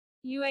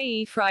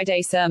UAE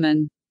Friday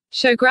Sermon.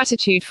 Show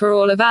gratitude for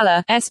all of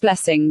Allah's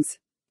blessings.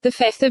 The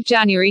 5th of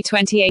January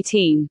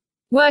 2018.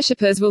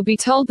 Worshippers will be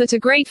told that a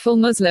grateful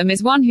Muslim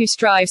is one who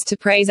strives to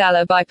praise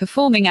Allah by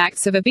performing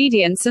acts of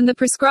obedience and the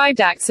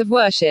prescribed acts of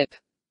worship.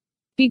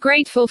 Be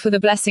grateful for the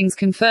blessings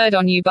conferred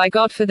on you by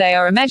God, for they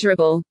are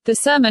immeasurable, the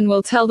sermon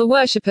will tell the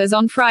worshippers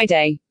on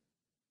Friday.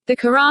 The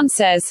Quran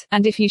says,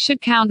 and if you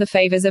should count the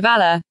favors of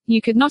Allah, you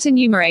could not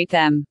enumerate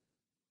them.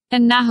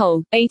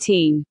 An-Nahl,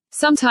 18.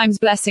 Sometimes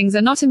blessings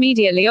are not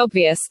immediately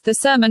obvious, the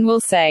sermon will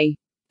say.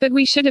 But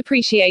we should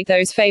appreciate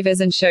those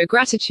favors and show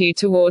gratitude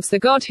towards the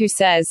God who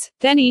says,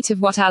 then eat of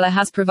what Allah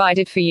has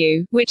provided for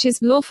you, which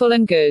is lawful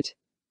and good.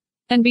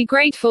 And be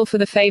grateful for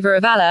the favor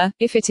of Allah,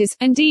 if it is,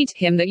 indeed,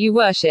 Him that you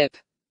worship.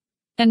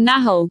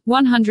 An-Nahl,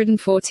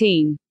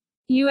 114.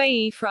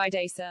 UAE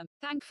Friday Sermon.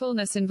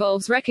 Thankfulness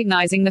involves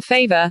recognizing the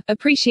favor,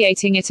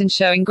 appreciating it and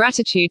showing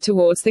gratitude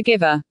towards the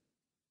giver.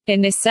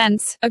 In this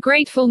sense, a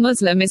grateful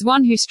Muslim is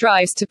one who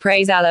strives to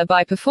praise Allah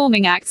by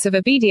performing acts of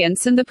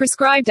obedience and the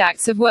prescribed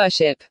acts of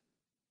worship.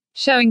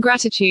 Showing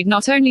gratitude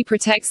not only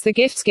protects the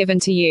gifts given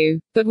to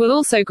you, but will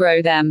also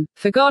grow them,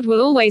 for God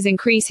will always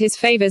increase His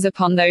favors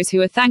upon those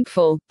who are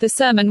thankful, the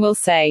sermon will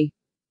say.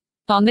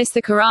 On this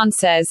the Quran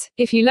says,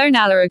 if you loan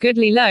Allah a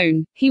goodly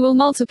loan, He will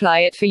multiply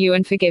it for you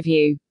and forgive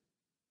you.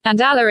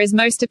 And Allah is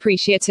most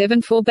appreciative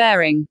and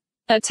forbearing.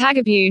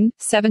 At-Tagabun,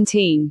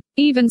 17.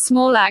 Even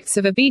small acts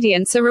of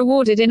obedience are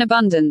rewarded in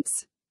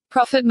abundance.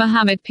 Prophet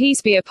Muhammad,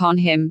 peace be upon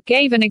him,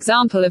 gave an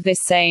example of this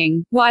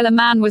saying, while a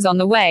man was on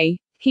the way,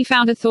 he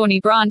found a thorny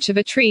branch of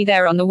a tree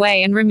there on the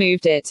way and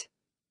removed it.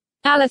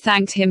 Allah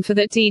thanked him for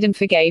that deed and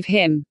forgave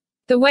him.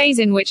 The ways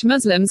in which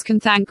Muslims can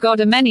thank God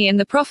are many, and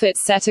the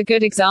prophets set a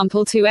good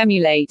example to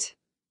emulate.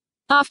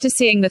 After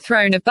seeing the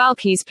throne of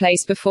Balqis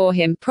placed before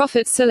him,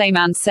 Prophet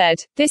Sulaiman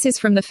said, this is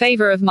from the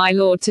favor of my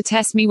Lord to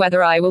test me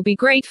whether I will be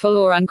grateful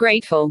or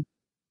ungrateful.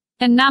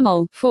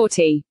 An-Naml,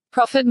 40.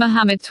 Prophet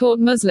Muhammad taught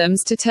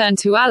Muslims to turn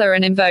to Allah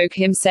and invoke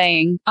Him,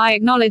 saying, I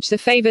acknowledge the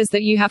favors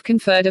that you have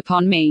conferred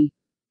upon me.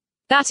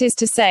 That is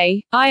to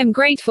say, I am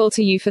grateful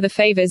to you for the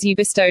favors you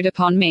bestowed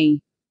upon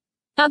me.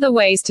 Other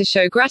ways to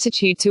show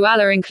gratitude to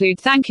Allah include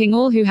thanking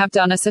all who have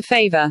done us a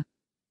favor.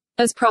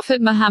 As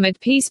Prophet Muhammad,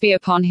 peace be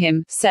upon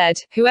him, said,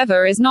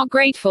 whoever is not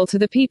grateful to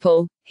the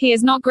people, he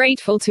is not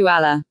grateful to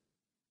Allah.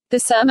 The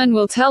sermon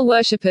will tell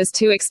worshippers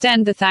to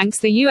extend the thanks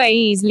the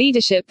UAE's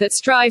leadership that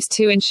strives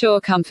to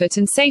ensure comfort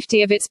and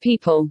safety of its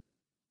people.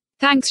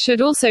 Thanks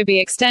should also be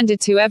extended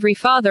to every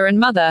father and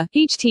mother,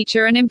 each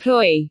teacher and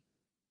employee.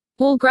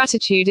 All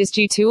gratitude is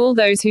due to all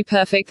those who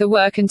perfect the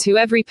work and to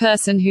every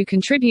person who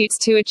contributes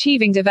to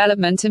achieving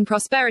development and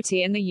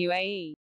prosperity in the UAE.